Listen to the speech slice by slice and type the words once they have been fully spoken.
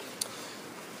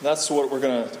That's what we're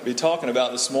going to be talking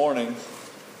about this morning,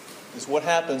 is what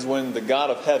happens when the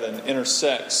God of heaven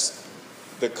intersects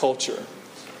the culture.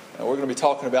 And we're going to be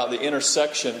talking about the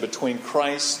intersection between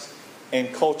Christ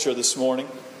and culture this morning.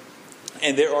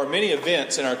 And there are many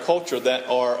events in our culture that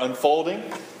are unfolding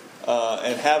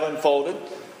and have unfolded.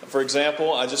 For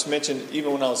example, I just mentioned,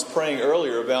 even when I was praying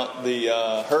earlier, about the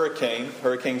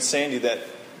Hurricane Sandy,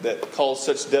 that caused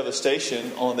such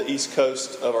devastation on the east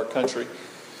coast of our country.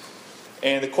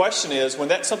 And the question is,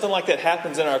 when something like that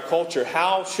happens in our culture,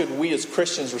 how should we as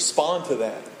Christians respond to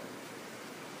that?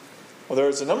 Well,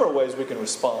 there's a number of ways we can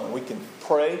respond. We can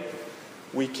pray.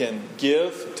 We can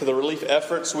give to the relief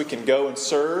efforts. We can go and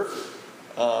serve.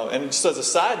 And just as a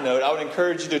side note, I would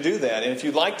encourage you to do that. And if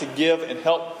you'd like to give and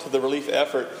help to the relief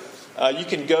effort, you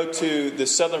can go to the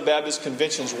Southern Baptist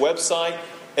Convention's website,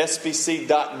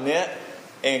 sbc.net,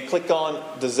 and click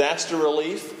on disaster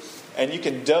relief. And you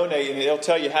can donate, and it'll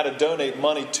tell you how to donate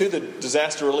money to the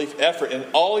disaster relief effort. And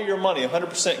all your money,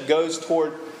 100%, goes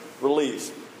toward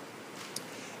relief.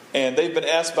 And they've been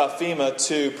asked by FEMA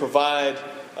to provide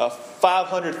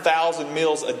 500,000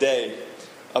 meals a day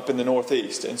up in the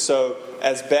Northeast. And so,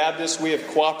 as Baptists, we have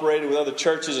cooperated with other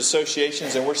churches,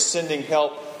 associations, and we're sending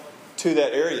help to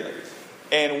that area.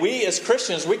 And we, as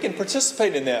Christians, we can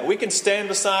participate in that. We can stand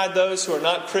beside those who are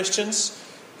not Christians,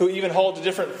 who even hold to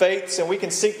different faiths, and we can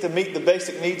seek to meet the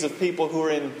basic needs of people who are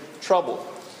in trouble.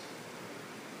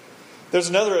 There's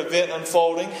another event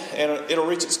unfolding, and it'll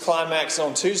reach its climax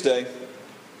on Tuesday.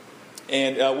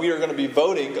 And we are going to be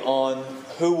voting on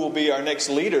who will be our next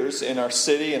leaders in our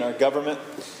city and our government.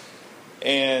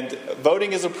 And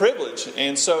voting is a privilege.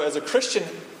 And so as a Christian,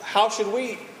 how should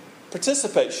we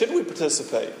participate? Should we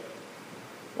participate?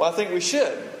 Well, I think we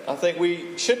should. I think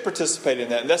we should participate in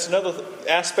that. And that's another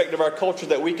aspect of our culture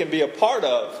that we can be a part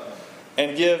of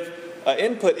and give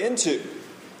input into.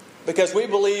 Because we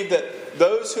believe that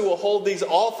those who will hold these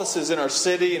offices in our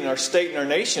city, in our state, and our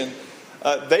nation,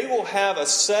 they will have a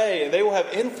say and they will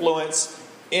have influence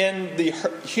in the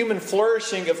human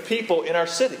flourishing of people in our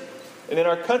city and in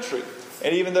our country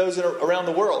and even those that are around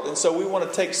the world. And so we want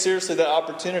to take seriously that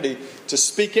opportunity to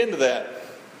speak into that.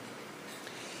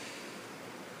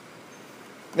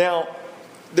 Now,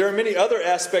 there are many other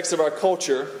aspects of our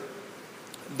culture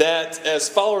that, as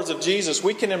followers of Jesus,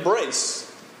 we can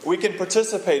embrace, we can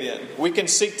participate in, we can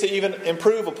seek to even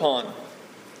improve upon.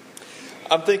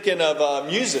 I'm thinking of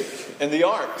music and the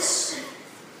arts.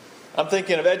 I'm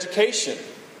thinking of education,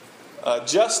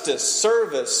 justice,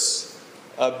 service,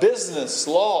 business,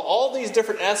 law, all these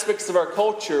different aspects of our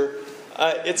culture.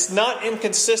 It's not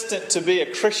inconsistent to be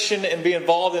a Christian and be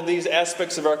involved in these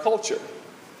aspects of our culture.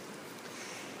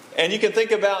 And you can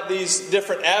think about these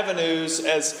different avenues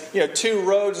as, two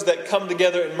roads that come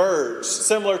together and merge.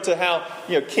 Similar to how,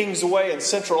 Kingsway and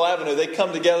Central Avenue, they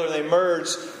come together and they merge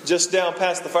just down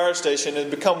past the fire station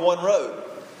and become one road.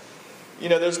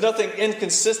 There's nothing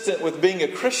inconsistent with being a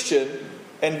Christian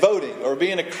and voting, or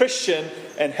being a Christian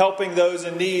and helping those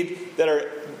in need that are,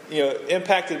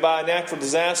 impacted by a natural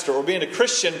disaster, or being a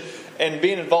Christian and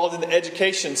being involved in the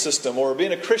education system, or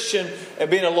being a Christian and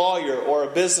being a lawyer, or a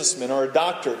businessman, or a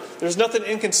doctor. There's nothing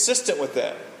inconsistent with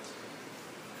that.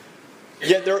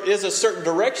 Yet there is a certain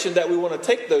direction that we want to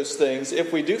take those things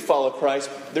if we do follow Christ.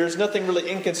 There's nothing really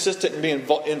inconsistent in being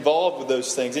involved with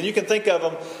those things. And you can think of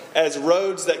them as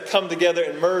roads that come together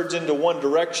and merge into one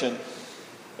direction.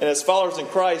 And as followers of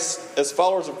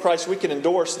Christ, we can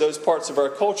endorse those parts of our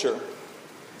culture.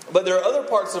 But there are other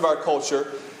parts of our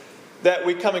culture that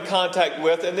we come in contact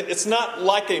with, and it's not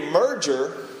like a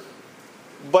merger,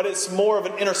 but it's more of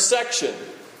an intersection.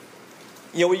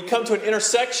 When you come to an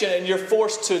intersection and you're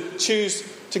forced to choose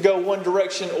to go one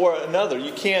direction or another.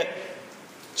 You can't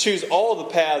choose all the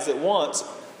paths at once.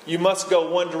 You must go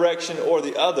one direction or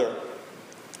the other.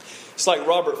 It's like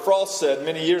Robert Frost said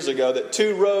many years ago, that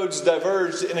two roads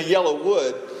diverged in a yellow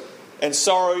wood, and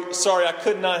sorry, I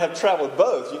could not have traveled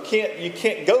both. You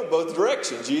can't go both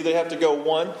directions. You either have to go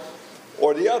one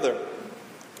or the other.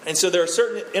 And so there are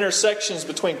certain intersections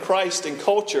between Christ and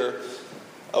culture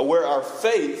where our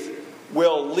faith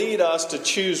will lead us to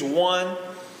choose one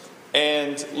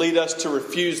and lead us to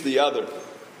refuse the other.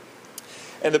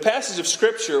 And the passage of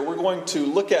Scripture we're going to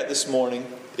look at this morning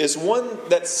is one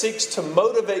that seeks to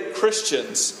motivate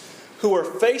Christians who are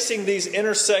facing these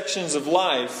intersections of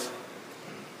life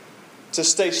to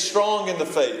stay strong in the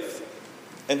faith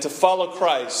and to follow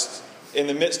Christ in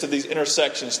the midst of these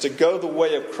intersections, to go the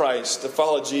way of Christ, to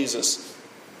follow Jesus.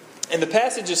 And the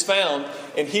passage is found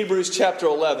in Hebrews chapter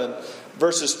 11,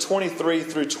 verses 23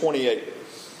 through 28.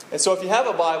 And so if you have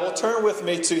a Bible, turn with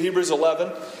me to Hebrews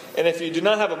 11. And if you do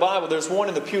not have a Bible, there's one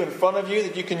in the pew in front of you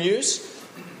that you can use.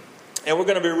 And we're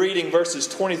going to be reading verses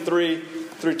 23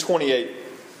 through 28.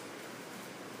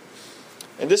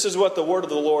 And this is what the word of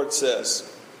the Lord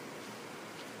says.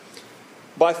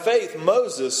 By faith,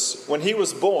 Moses, when he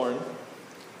was born,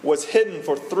 was hidden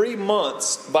for 3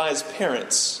 months by his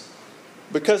parents,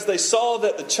 because they saw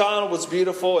that the child was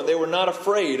beautiful and they were not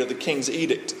afraid of the king's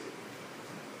edict.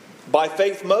 By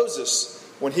faith, Moses,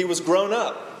 when he was grown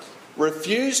up,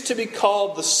 refused to be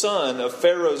called the son of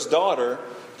Pharaoh's daughter,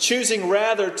 choosing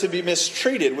rather to be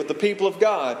mistreated with the people of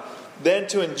God than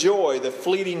to enjoy the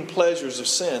fleeting pleasures of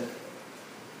sin.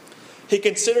 He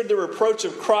considered the reproach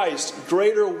of Christ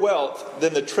greater wealth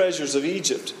than the treasures of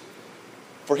Egypt,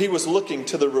 for he was looking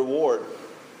to the reward.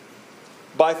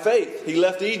 By faith he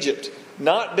left Egypt,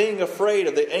 not being afraid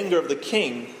of the anger of the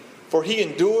king, for he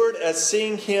endured as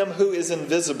seeing him who is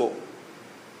invisible.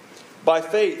 By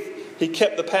faith he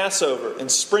kept the Passover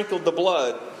and sprinkled the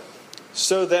blood,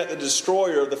 so that the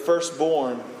destroyer of the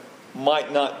firstborn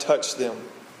might not touch them.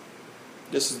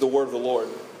 This is the word of the Lord.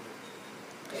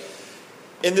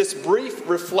 In this brief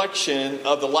reflection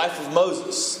of the life of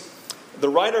Moses, the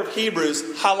writer of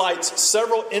Hebrews highlights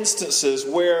several instances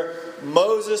where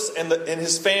Moses and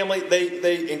his family,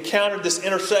 they encountered this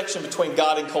intersection between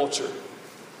God and culture.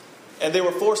 And they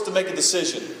were forced to make a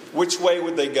decision. Which way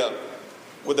would they go?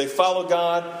 Would they follow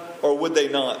God or would they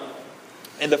not?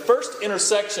 And the first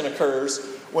intersection occurs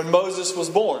when Moses was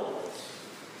born.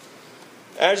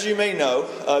 As you may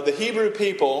know, the Hebrew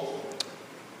people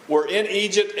were in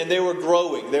Egypt and they were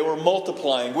growing. They were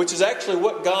multiplying, which is actually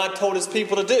what God told his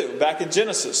people to do back in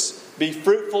Genesis. Be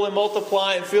fruitful and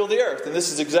multiply and fill the earth. And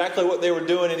this is exactly what they were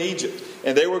doing in Egypt.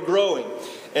 And they were growing.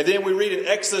 And then we read in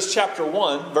Exodus chapter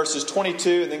 1, verses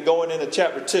 22, and then going into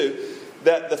chapter 2,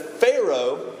 that the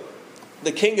Pharaoh,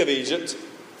 the king of Egypt,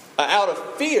 out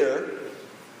of fear,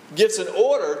 gives an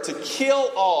order to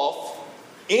kill off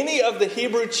any of the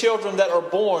Hebrew children that are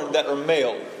born that are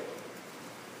male.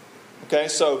 Okay,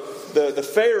 so the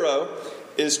Pharaoh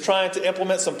is trying to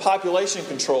implement some population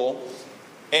control,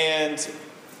 and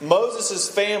Moses'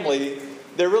 family,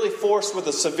 they're really forced with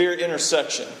a severe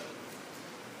intersection.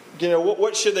 You know,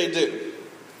 what should they do?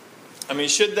 I mean,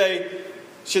 should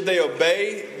they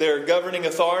obey their governing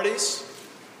authorities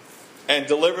and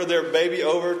deliver their baby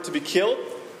over to be killed?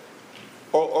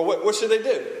 Or what should they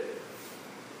do?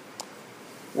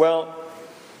 Well,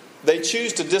 they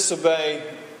choose to disobey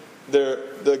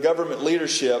the government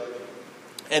leadership,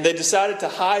 and they decided to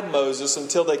hide Moses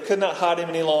until they could not hide him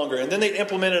any longer. And then they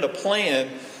implemented a plan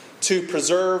to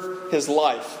preserve his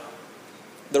life.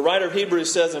 The writer of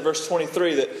Hebrews says in verse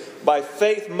 23 that by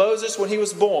faith Moses, when he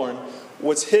was born,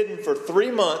 was hidden for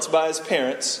 3 months by his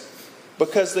parents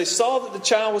because they saw that the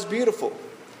child was beautiful,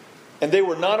 and they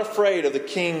were not afraid of the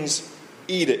king's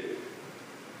edict.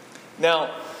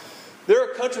 Now, there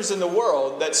are countries in the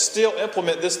world that still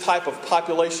implement this type of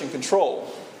population control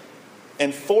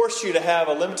and force you to have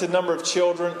a limited number of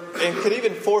children, and could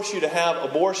even force you to have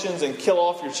abortions and kill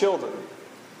off your children.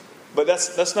 But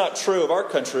that's not true of our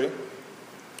country.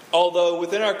 Although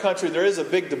within our country there is a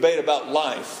big debate about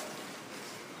life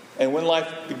and when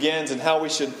life begins and how we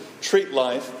should treat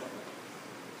life.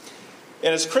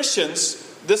 And as Christians,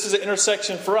 this is an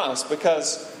intersection for us,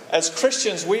 because as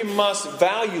Christians, we must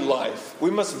value life. We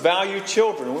must value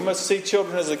children. We must see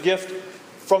children as a gift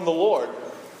from the Lord.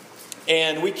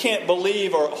 And we can't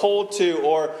believe or hold to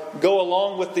or go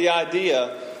along with the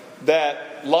idea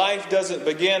that life doesn't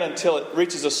begin until it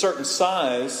reaches a certain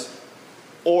size,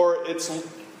 or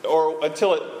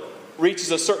until it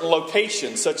reaches a certain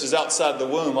location, such as outside the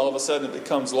womb. All of a sudden it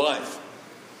becomes life.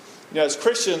 You know, as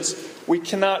Christians, we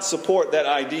cannot support that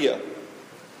idea.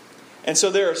 And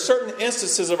so there are certain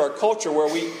instances of our culture where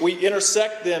we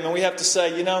intersect them, and we have to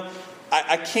say, you know,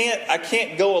 I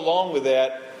can't go along with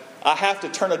that. I have to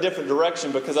turn a different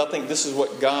direction because I think this is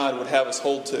what God would have us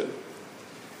hold to.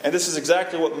 And this is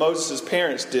exactly what Moses'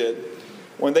 parents did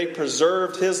when they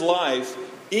preserved his life,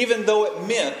 even though it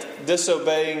meant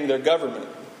disobeying their government.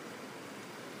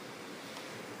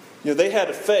 You know, they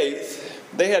had faith.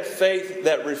 They had faith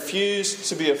that refused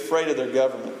to be afraid of their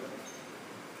government.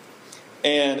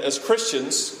 And as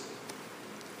Christians,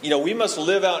 you know, we must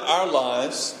live out our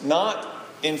lives not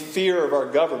in fear of our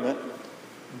government,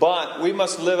 but we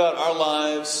must live out our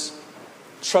lives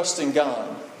trusting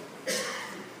God.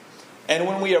 And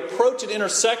when we approach an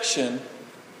intersection,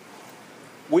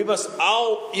 we must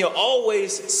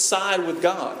always side with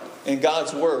God and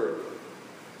God's Word,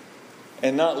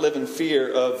 and not live in fear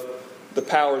of the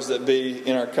powers that be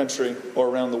in our country or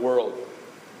around the world.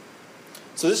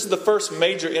 So this is the first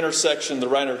major intersection the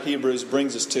writer of Hebrews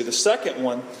brings us to. The second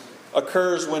one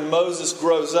occurs when Moses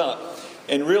grows up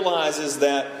and realizes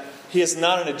that he is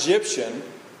not an Egyptian,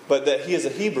 but that he is a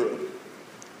Hebrew.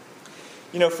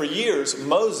 You know, for years,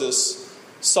 Moses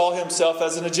saw himself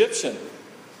as an Egyptian.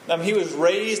 I mean, he was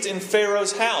raised in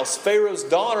Pharaoh's house. Pharaoh's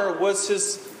daughter was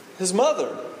his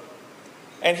mother.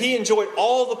 And he enjoyed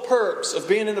all the perks of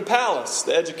being in the palace,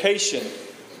 the education,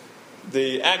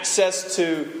 the access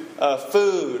to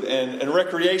food and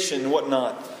recreation and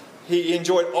whatnot. He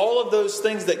enjoyed all of those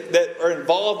things that are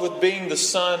involved with being the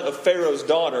son of Pharaoh's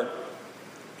daughter.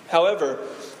 However,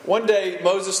 one day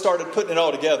Moses started putting it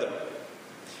all together.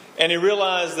 And he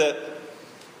realized that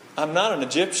I'm not an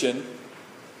Egyptian,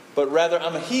 but rather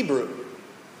I'm a Hebrew.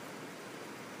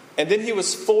 And then he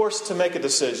was forced to make a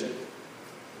decision.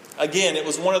 Again, it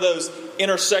was one of those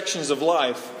intersections of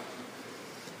life.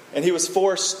 And he was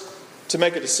forced to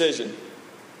make a decision.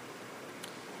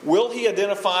 Will he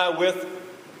identify with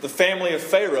the family of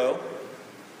Pharaoh,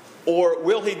 or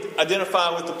will he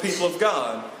identify with the people of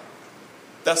God?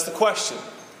 That's the question.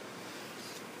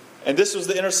 And this was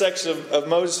the intersection of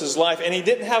Moses' life. And he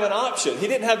didn't have an option. He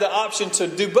didn't have the option to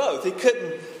do both. He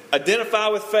couldn't identify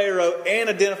with Pharaoh and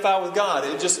identify with God.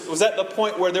 It just was at the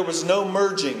point where there was no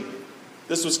merging.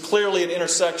 This was clearly an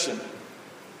intersection.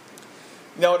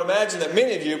 Now, I would imagine that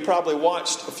many of you probably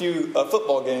watched a few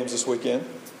football games this weekend.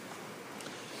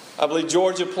 I believe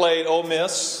Georgia played Ole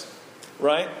Miss,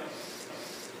 right?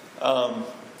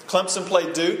 Clemson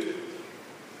played Duke.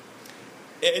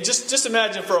 And just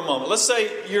imagine for a moment. Let's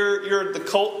say you're the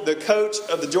coach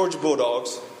of the Georgia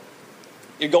Bulldogs.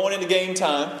 You're going into game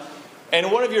time,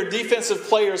 and one of your defensive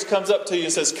players comes up to you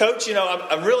and says, "Coach, you know,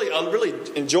 I really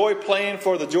enjoy playing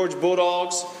for the Georgia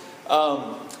Bulldogs.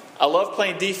 I love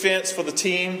playing defense for the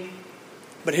team,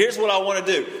 but here's what I want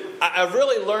to do. I've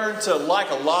really learned to like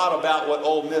a lot about what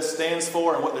Ole Miss stands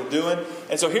for and what they're doing,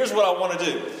 and so here's what I want to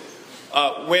do.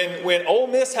 When Ole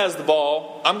Miss has the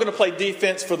ball, I'm going to play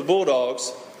defense for the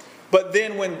Bulldogs. But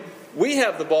then when we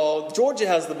have the ball, Georgia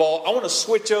has the ball, I want to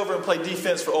switch over and play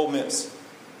defense for Ole Miss.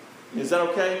 Is that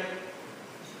okay?"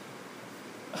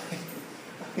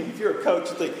 If you're a coach,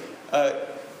 you think,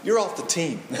 you're off the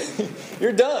team.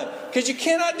 You're done. Because you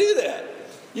cannot do that.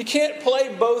 You can't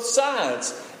play both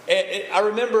sides. And I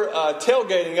remember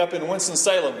tailgating up in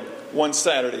Winston-Salem one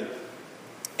Saturday.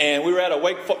 And we were at a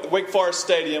Wake Forest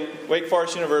Stadium, Wake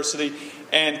Forest University,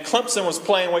 and Clemson was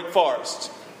playing Wake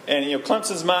Forest. And, you know,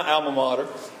 Clemson's my alma mater.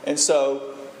 And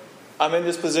so I'm in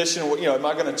this position where, you know, am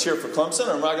I going to cheer for Clemson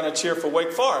or am I going to cheer for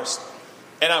Wake Forest?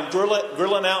 And I'm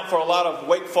grilling out for a lot of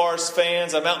Wake Forest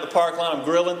fans. I'm out in the park line, I'm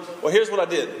grilling. Well, here's what I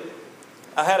did.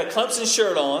 I had a Clemson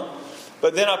shirt on,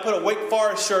 but then I put a Wake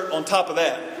Forest shirt on top of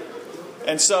that.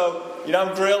 And so, you know,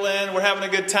 I'm grilling, we're having a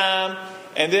good time,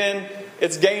 and then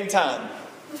it's game time.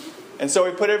 And so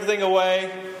we put everything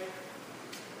away,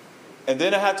 and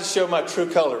then I have to show my true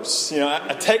colors. You know,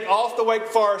 I take off the Wake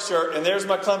Forest shirt, and there's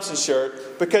my Clemson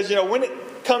shirt, because, you know, when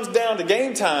it comes down to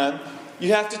game time,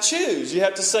 you have to choose. You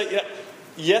have to say, yeah,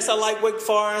 yes, I like Wake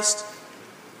Forest,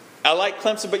 I like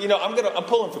Clemson, but, you know, I'm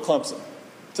pulling for Clemson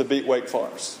to beat Wake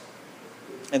Forest.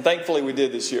 And thankfully we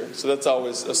did this year, so that's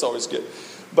always good.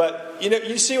 But, you know,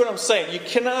 you see what I'm saying. You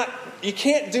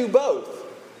can't do both.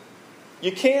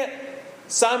 You can't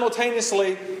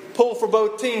simultaneously pull for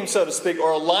both teams, so to speak,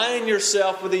 or align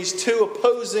yourself with these two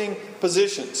opposing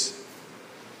positions.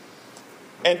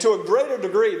 And to a greater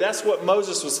degree, that's what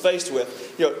Moses was faced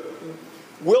with. You know,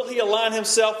 will he align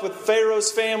himself with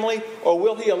Pharaoh's family, or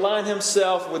will he align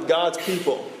himself with God's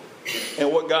people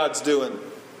and what God's doing?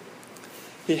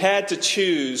 He had to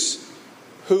choose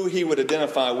who he would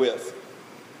identify with.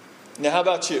 Now, how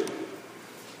about you?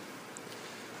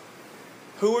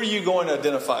 Who are you going to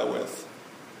identify with?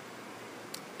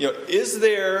 You know, is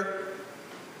there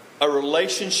a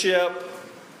relationship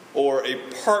or a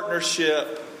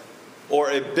partnership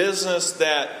or a business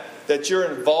that you're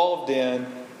involved in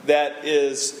that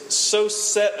is so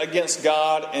set against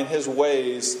God and His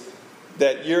ways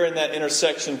that you're in that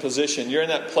intersection position? You're in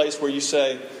that place where you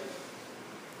say,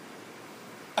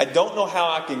 I don't know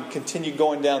how I can continue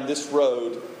going down this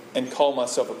road and call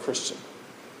myself a Christian.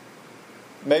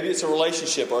 Maybe it's a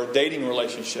relationship or a dating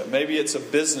relationship. Maybe it's a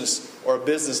business or a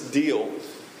business deal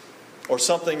or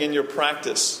something in your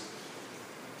practice.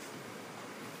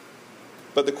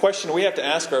 But the question we have to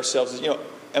ask ourselves is, you know,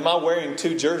 am I wearing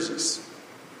two jerseys?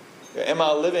 Am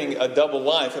I living a double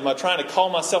life? Am I trying to call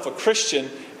myself a Christian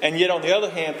and yet on the other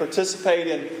hand participate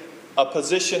in a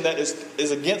position that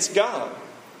is against God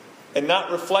and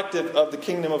not reflective of the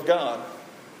kingdom of God?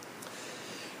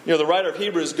 You know, the writer of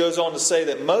Hebrews goes on to say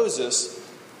that Moses,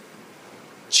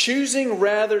 choosing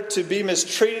rather to be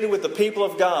mistreated with the people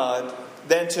of God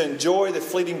than to enjoy the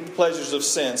fleeting pleasures of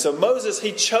sin. So Moses,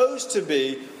 he chose to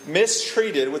be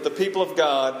mistreated with the people of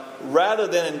God rather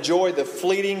than enjoy the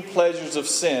fleeting pleasures of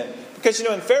sin. Because,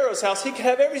 in Pharaoh's house, he could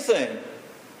have everything.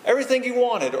 Everything he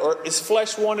wanted, or his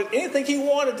flesh wanted, anything he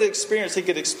wanted to experience, he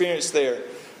could experience there.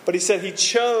 But he said he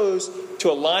chose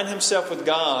to align himself with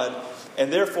God,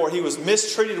 and therefore he was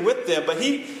mistreated with them. But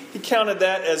he counted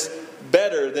that as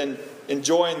better than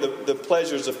enjoying the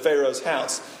pleasures of Pharaoh's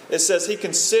house. It says he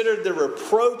considered the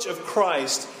reproach of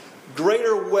Christ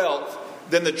greater wealth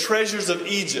than the treasures of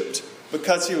Egypt,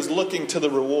 because he was looking to the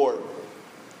reward.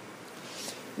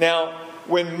 Now,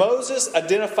 when Moses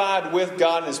identified with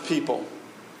God and his people,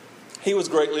 he was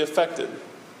greatly affected.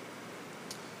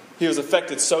 He was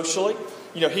affected socially.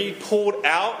 He pulled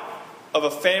out of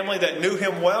a family that knew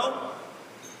him well.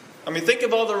 Think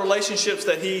of all the relationships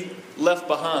that he left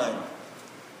behind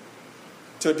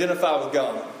to identify with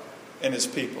God and his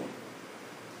people.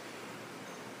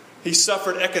 He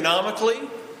suffered economically.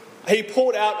 He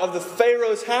pulled out of the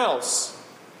Pharaoh's house,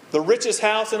 the richest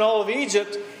house in all of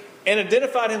Egypt, and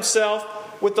identified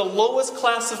himself with the lowest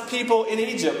class of people in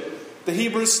Egypt, the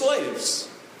Hebrew slaves.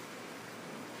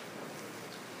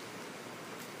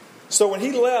 So when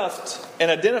he left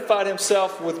and identified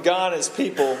himself with God and his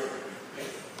people,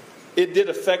 it did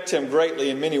affect him greatly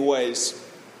in many ways.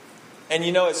 And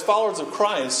as followers of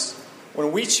Christ,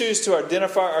 when we choose to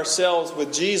identify ourselves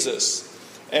with Jesus,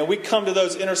 and we come to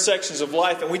those intersections of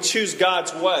life and we choose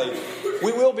God's way,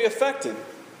 we will be affected.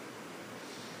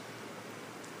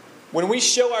 When we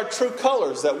show our true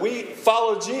colors, that we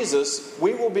follow Jesus,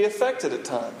 we will be affected at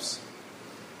times.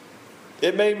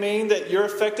 It may mean that you're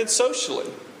affected socially.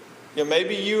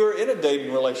 Maybe you are in a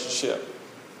dating relationship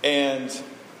and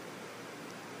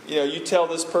you tell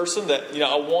this person that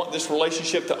I want this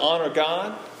relationship to honor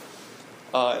God,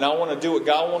 and I want to do what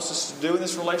God wants us to do in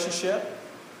this relationship.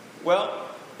 Well,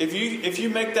 if you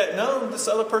make that known, this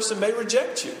other person may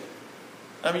reject you.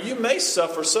 You may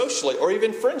suffer socially, or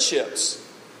even friendships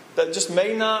that just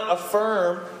may not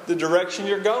affirm the direction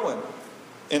you're going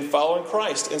in following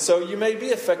Christ. And so you may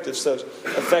be affected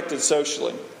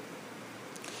socially.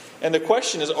 And the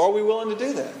question is, are we willing to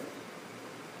do that?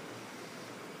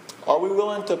 Are we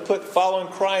willing to put following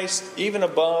Christ even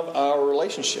above our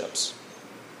relationships?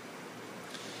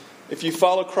 If you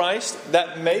follow Christ,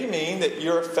 that may mean that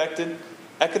you're affected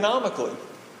economically.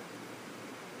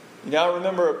 I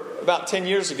remember about 10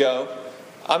 years ago,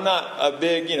 I'm not a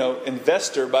big,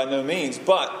 investor by no means,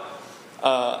 but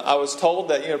I was told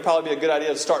that, it'd probably be a good idea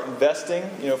to start investing,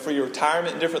 for your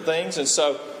retirement and different things. And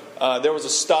so there was a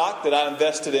stock that I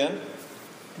invested in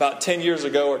about 10 years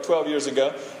ago or 12 years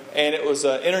ago, and it was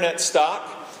an internet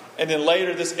stock. And then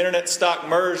later, this internet stock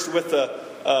merged with a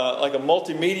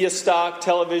multimedia stock,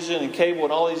 television and cable,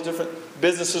 and all these different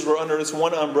businesses were under this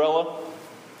one umbrella.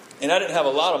 And I didn't have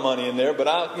a lot of money in there,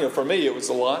 but for me, it was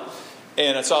a lot.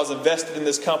 And so I was invested in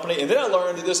this company. And then I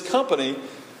learned that this company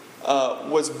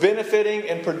was benefiting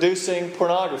and producing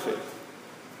pornography.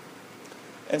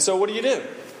 And so what do?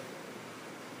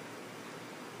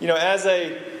 As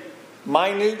a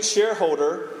minute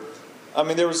shareholder,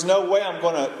 there was no way I'm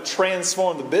going to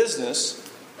transform the business.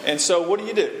 And so what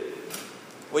do?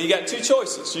 Well, you got two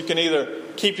choices. You can either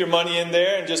keep your money in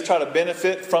there and just try to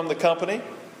benefit from the company,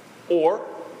 or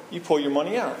you pull your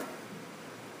money out.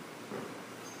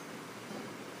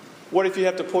 What if you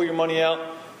have to pull your money out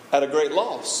at a great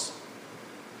loss?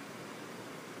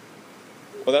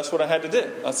 Well, that's what I had to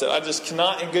do. I said, I just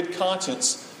cannot in good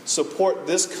conscience support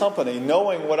this company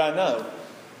knowing what I know.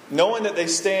 Knowing that they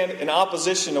stand in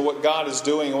opposition to what God is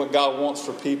doing and what God wants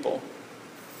for people.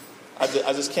 I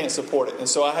just can't support it. And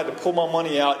so I had to pull my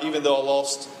money out even though I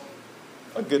lost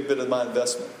a good bit of my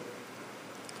investment.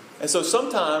 And so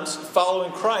sometimes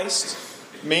following Christ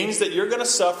means that you're going to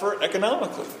suffer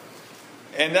economically.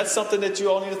 And that's something that you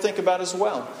all need to think about as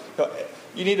well.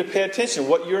 You need to pay attention to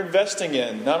what you're investing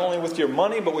in, not only with your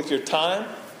money, but with your time.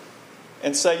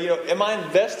 And say, am I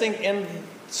investing in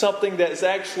something that is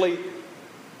actually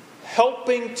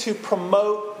helping to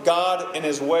promote God and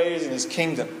His ways and His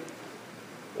kingdom?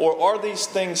 Or are these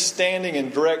things standing in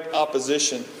direct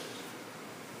opposition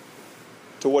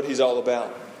to what He's all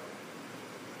about?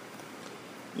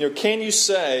 Can you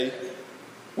say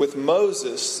with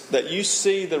Moses that you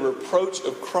see the reproach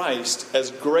of Christ as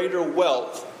greater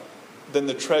wealth than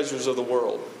the treasures of the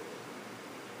world?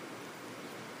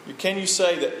 Can you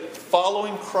say that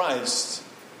following Christ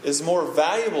is more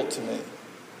valuable to me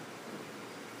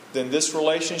than this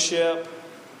relationship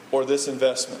or this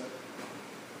investment?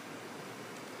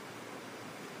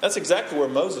 That's exactly where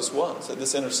Moses was at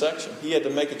this intersection. He had to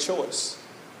make a choice.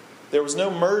 There was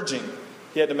no merging.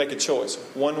 He had to make a choice,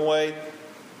 one way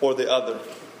or the other.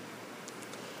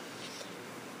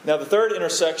 Now, the third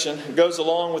intersection goes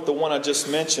along with the one I just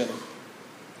mentioned.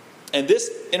 And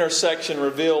this intersection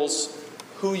reveals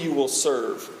who you will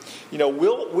serve.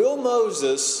 Will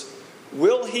Moses,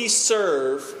 will he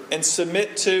serve and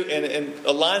submit to and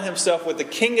align himself with the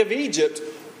king of Egypt,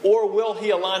 or will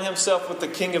he align himself with the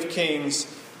King of Kings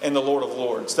and the Lord of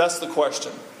Lords? That's the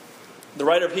question. The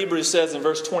writer of Hebrews says in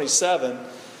verse 27,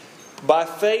 by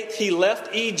faith he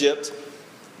left Egypt,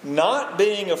 not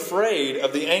being afraid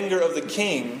of the anger of the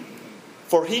king,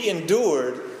 for he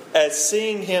endured as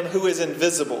seeing him who is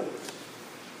invisible.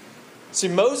 See,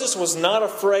 Moses was not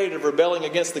afraid of rebelling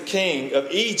against the king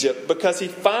of Egypt because he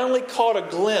finally caught a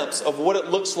glimpse of what it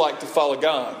looks like to follow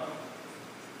God.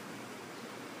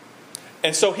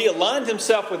 And so he aligned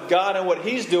himself with God and what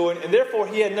he's doing, and therefore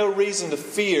he had no reason to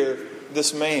fear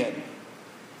this man.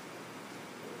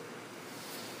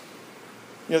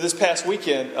 This past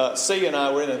weekend, Sia and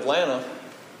I were in Atlanta,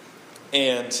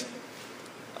 and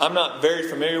I'm not very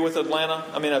familiar with Atlanta.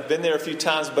 I mean, I've been there a few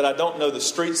times, but I don't know the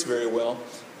streets very well.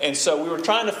 And so we were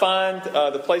trying to find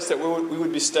the place that we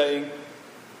would be staying.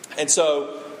 And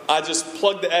so I just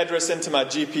plugged the address into my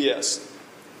GPS.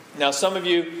 Now, some of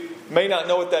you may not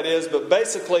know what that is, but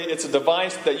basically it's a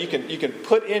device that you can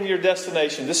put in your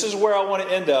destination. This is where I want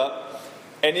to end up,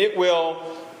 and it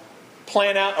will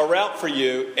plan out a route for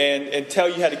you and tell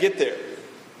you how to get there.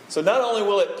 So not only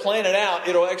will it plan it out,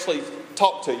 it'll actually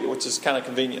talk to you, which is kind of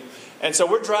convenient. And so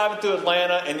we're driving through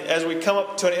Atlanta, and as we come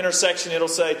up to an intersection, it'll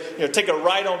say, take a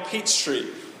right on Peach Street.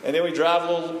 And then we drive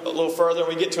a little further, and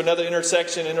we get to another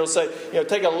intersection, and it'll say,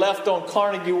 take a left on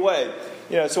Carnegie Way.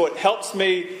 So it helps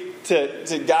me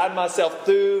to guide myself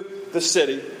through the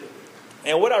city.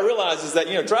 And what I realize is that,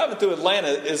 driving through Atlanta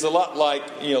is a lot like,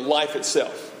 life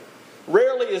itself.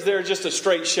 Rarely is there just a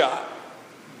straight shot.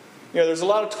 There's a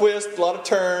lot of twists, a lot of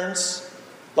turns,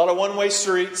 a lot of one-way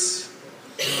streets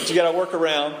that you got to work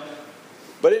around.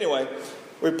 But anyway,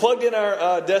 we plugged in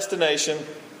our destination.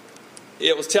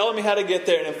 It was telling me how to get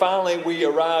there, and then finally we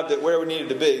arrived at where we needed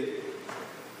to be.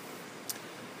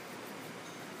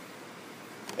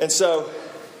 And so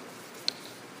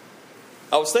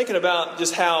I was thinking about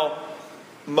just how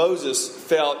Moses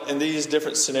felt in these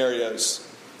different scenarios.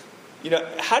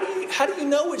 How do you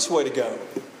know which way to go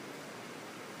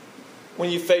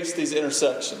when you face these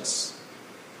intersections?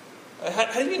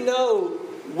 How do you know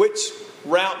which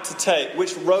route to take,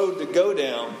 which road to go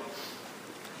down?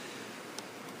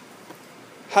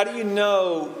 How do you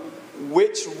know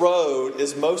which road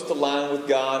is most aligned with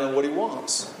God and what He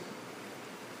wants?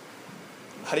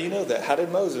 How do you know that? How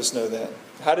did Moses know that?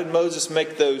 How did Moses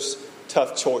make those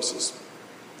tough choices?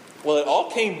 Well, it all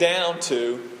came down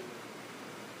to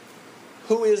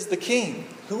who is the king?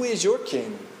 Who is your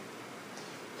king?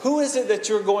 Who is it that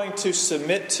you're going to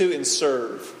submit to and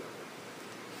serve?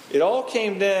 It all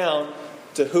came down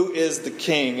to who is the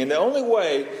king. And the only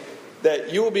way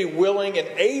that you will be willing and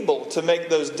able to make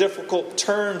those difficult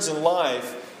turns in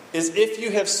life is if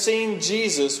you have seen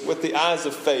Jesus with the eyes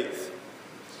of faith.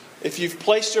 If you've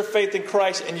placed your faith in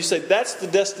Christ and you say, that's the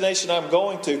destination I'm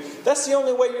going to, that's the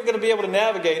only way you're going to be able to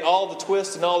navigate all the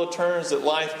twists and all the turns that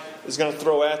life is going to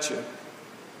throw at you.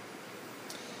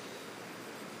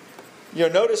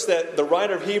 Notice that the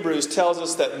writer of Hebrews tells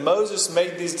us that Moses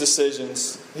made these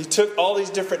decisions. He took all these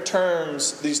different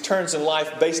turns, these turns in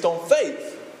life based on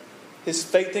faith. His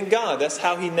faith in God. That's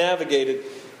how he navigated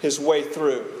his way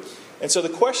through. And so the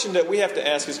question that we have to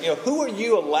ask is, who are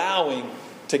you allowing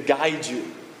to guide you?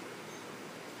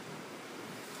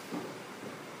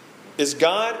 Is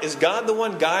God the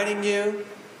one guiding you?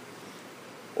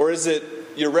 Or is it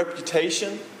your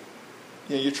reputation?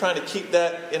 You're trying to keep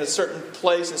that in a certain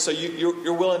place, and so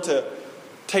you're willing to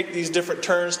take these different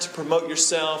turns to promote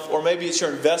yourself. Or maybe it's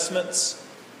your investments,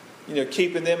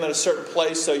 keeping them in a certain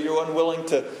place, so you're unwilling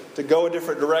to go a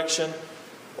different direction.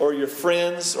 Or your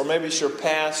friends, or maybe it's your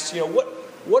past.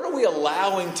 What are we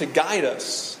allowing to guide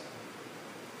us?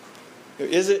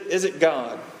 Is it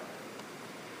God?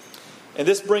 And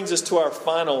this brings us to our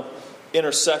final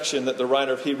intersection that the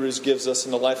writer of Hebrews gives us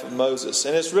in the life of Moses.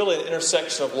 And it's really an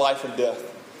intersection of life and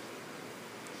death.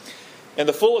 And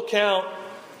the full account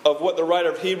of what the writer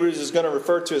of Hebrews is going to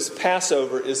refer to as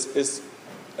Passover is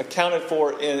accounted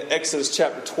for in Exodus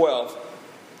chapter 12.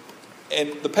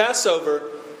 And the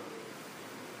Passover,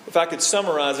 if I could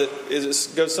summarize it,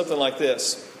 goes something like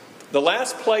this. The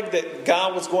last plague that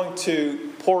God was going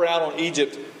to pour out on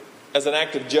Egypt as an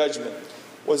act of judgment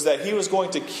was that He was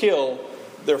going to kill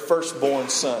their firstborn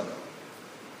son.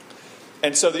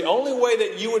 And so the only way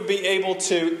that you would be able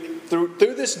to, through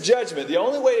this judgment, the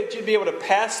only way that you'd be able to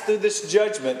pass through this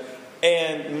judgment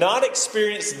and not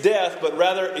experience death, but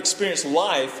rather experience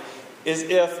life, is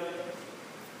if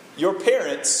your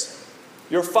parents,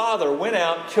 your father, went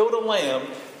out, killed a lamb,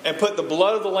 and put the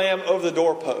blood of the lamb over the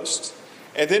doorpost.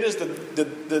 And then as the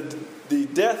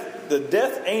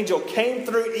death angel came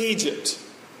through Egypt,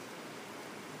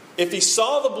 if he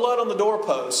saw the blood on the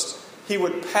doorpost, he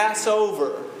would pass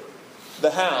over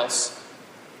the house,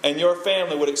 and your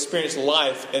family would experience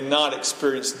life and not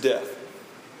experience death.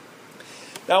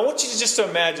 Now I want you just to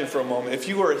imagine for a moment if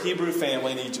you were a Hebrew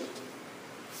family in Egypt.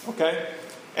 Okay?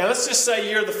 And let's just say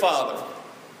you're the father.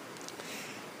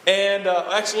 And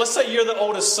actually, let's say you're the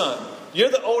oldest son.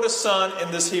 You're the oldest son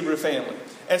in this Hebrew family.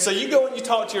 And so you go and you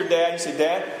talk to your dad. You say,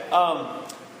 Dad,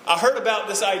 I heard about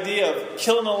this idea of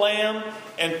killing a lamb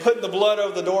and putting the blood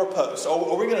over the doorpost.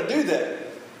 Are we going to do that?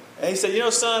 And he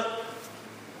said, son,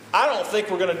 I don't think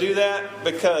we're going to do that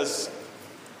because,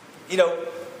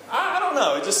 I don't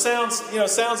know. It just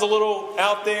sounds a little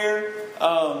out there.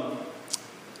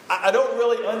 I don't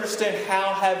really understand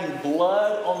how having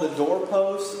blood on the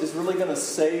doorpost is really going to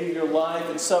save your life.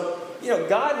 And so,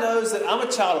 God knows that I'm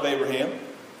a child of Abraham.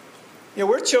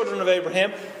 We're children of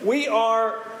Abraham. We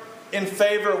are in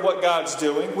favor of what God's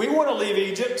doing. We want to leave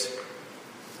Egypt.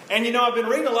 And, I've been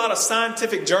reading a lot of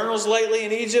scientific journals lately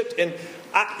in Egypt. And,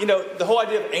 the whole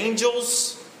idea of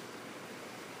angels,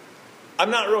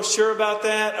 I'm not real sure about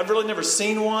that. I've really never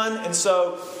seen one. And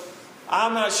so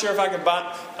I'm not sure if I can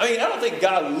buy... I don't think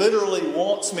God literally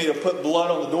wants me to put blood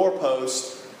on the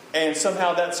doorpost and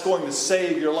somehow that's going to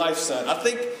save your life, son. I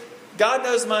think God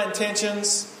knows my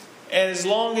intentions, and as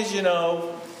long as, He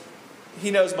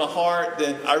knows my heart,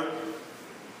 then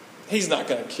He's not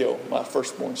going to kill my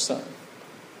firstborn son.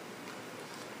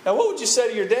 Now, what would you say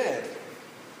to your dad?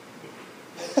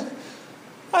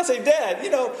 I say, Dad,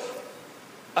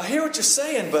 I hear what you're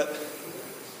saying, but...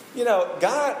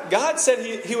 God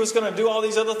said He was going to do all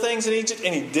these other things in Egypt,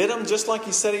 and He did them just like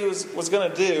He said He was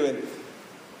going to do. And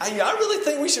I really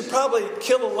think we should probably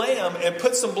kill a lamb and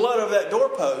put some blood over that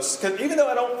doorpost. Because even though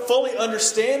I don't fully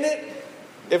understand it,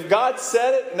 if God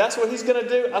said it and that's what He's going to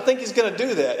do, I think He's going to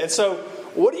do that. And so,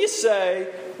 what do you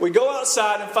say? We go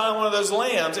outside and find one of those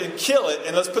lambs and kill it,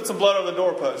 and let's put some blood over the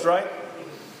doorpost, right?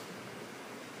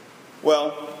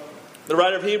 Well, the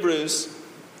writer of Hebrews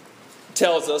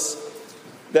tells us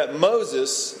that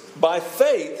Moses, by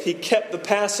faith, he kept the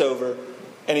Passover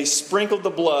and he sprinkled the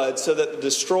blood so that the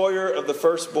destroyer of the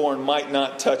firstborn might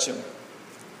not touch him.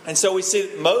 And so we see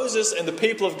that Moses and the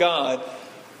people of God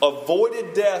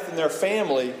avoided death in their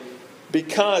family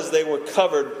because they were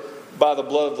covered by the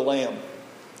blood of the Lamb.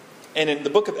 And in the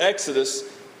book of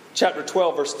Exodus, chapter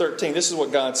 12, verse 13, this is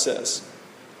what God says.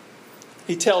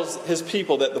 He tells His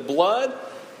people that the blood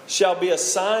shall be a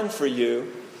sign for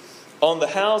you on the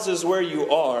houses where you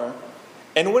are,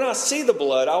 and when I see the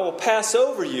blood, I will pass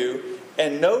over you,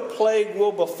 and no plague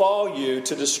will befall you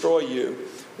to destroy you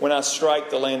when I strike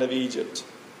the land of Egypt.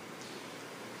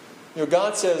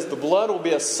 God says the blood will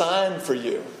be a sign for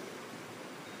you.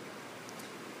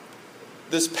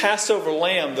 This Passover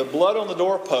lamb, the blood on the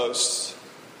doorposts,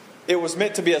 it was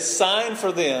meant to be a sign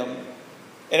for them,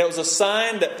 and it was a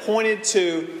sign that pointed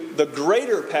to the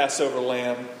greater Passover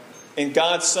lamb in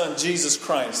God's Son, Jesus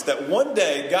Christ. That one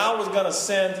day God was going to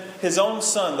send His own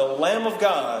Son, the Lamb of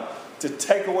God, to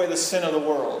take away the sin of the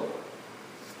world.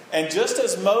 And just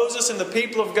as Moses and the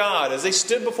people of God, as they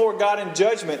stood before God in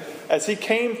judgment, as He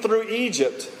came through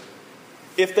Egypt,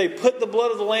 if they put the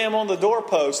blood of the Lamb on the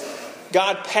doorpost,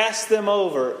 God passed them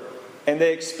over and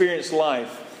they experienced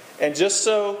life. And just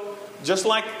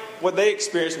like what they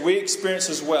experienced, we experience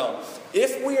as well.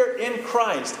 If we are in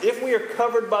Christ, if we are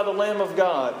covered by the Lamb of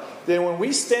God, then when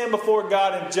we stand before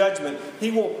God in judgment,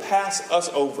 He will pass us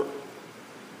over.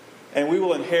 And we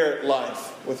will inherit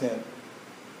life with Him.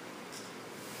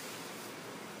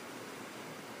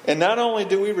 And not only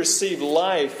do we receive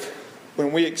life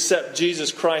when we accept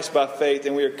Jesus Christ by faith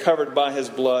and we are covered by His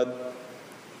blood,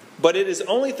 but it is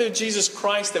only through Jesus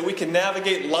Christ that we can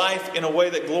navigate life in a way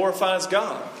that glorifies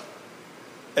God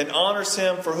and honors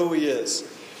Him for who He is.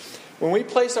 When we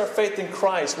place our faith in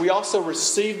Christ, we also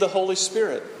receive the Holy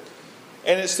Spirit.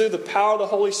 And it's through the power of the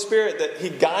Holy Spirit that He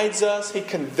guides us, He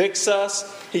convicts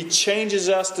us, He changes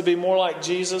us to be more like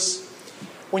Jesus.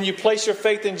 When you place your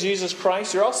faith in Jesus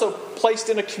Christ, you're also placed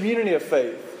in a community of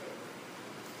faith.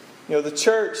 The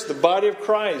church, the body of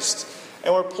Christ.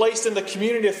 And we're placed in the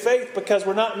community of faith because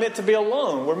we're not meant to be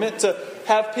alone. We're meant to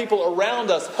have people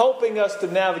around us helping us to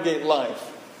navigate life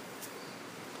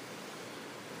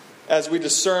as we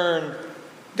discern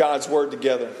God's Word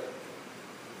together.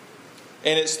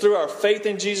 And it's through our faith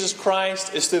in Jesus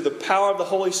Christ, it's through the power of the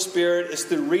Holy Spirit, it's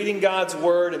through reading God's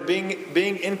Word and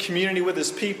being in community with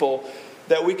His people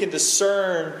that we can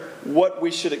discern what we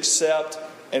should accept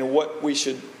and what we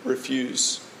should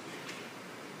refuse.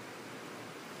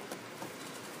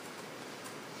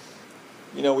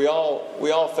 You know, we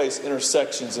all face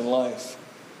intersections in life.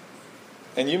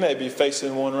 And you may be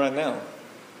facing one right now.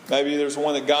 Maybe there's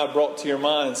one that God brought to your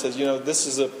mind and says, you know,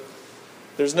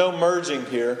 there's no merging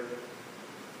here.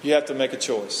 You have to make a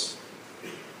choice.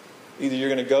 Either you're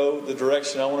going to go the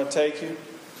direction I want to take you,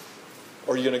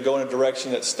 or you're going to go in a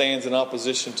direction that stands in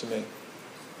opposition to me.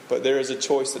 But there is a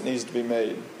choice that needs to be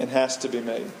made and has to be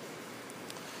made.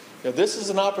 You know, this is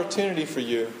an opportunity for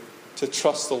you to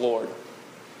trust the Lord.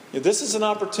 You know, this is an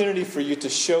opportunity for you to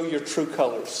show your true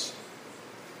colors.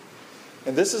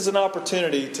 And this is an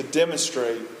opportunity to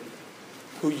demonstrate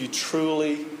who you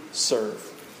truly serve.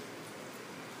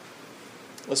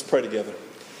 Let's pray together.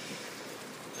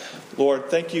 Lord,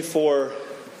 thank you for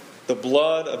the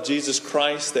blood of Jesus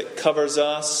Christ that covers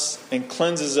us and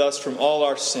cleanses us from all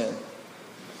our sin.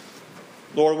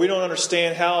 Lord, we don't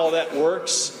understand how all that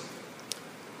works,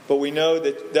 but we know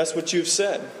that that's what you've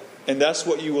said, and that's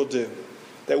what you will do.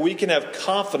 That we can have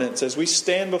confidence as we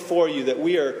stand before you that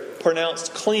we are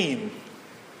pronounced clean,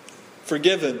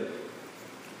 forgiven,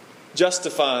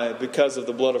 justified because of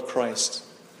the blood of Christ.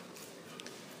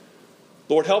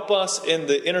 Lord, help us in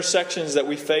the intersections that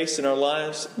we face in our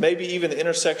lives, maybe even the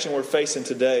intersection we're facing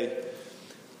today.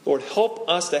 Lord, help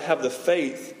us to have the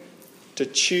faith to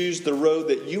choose the road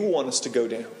that you want us to go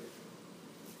down.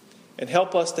 And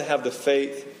help us to have the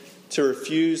faith to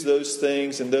refuse those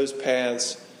things and those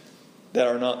paths that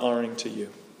are not honoring to you.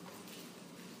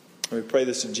 And we pray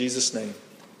this in Jesus' name.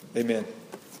 Amen.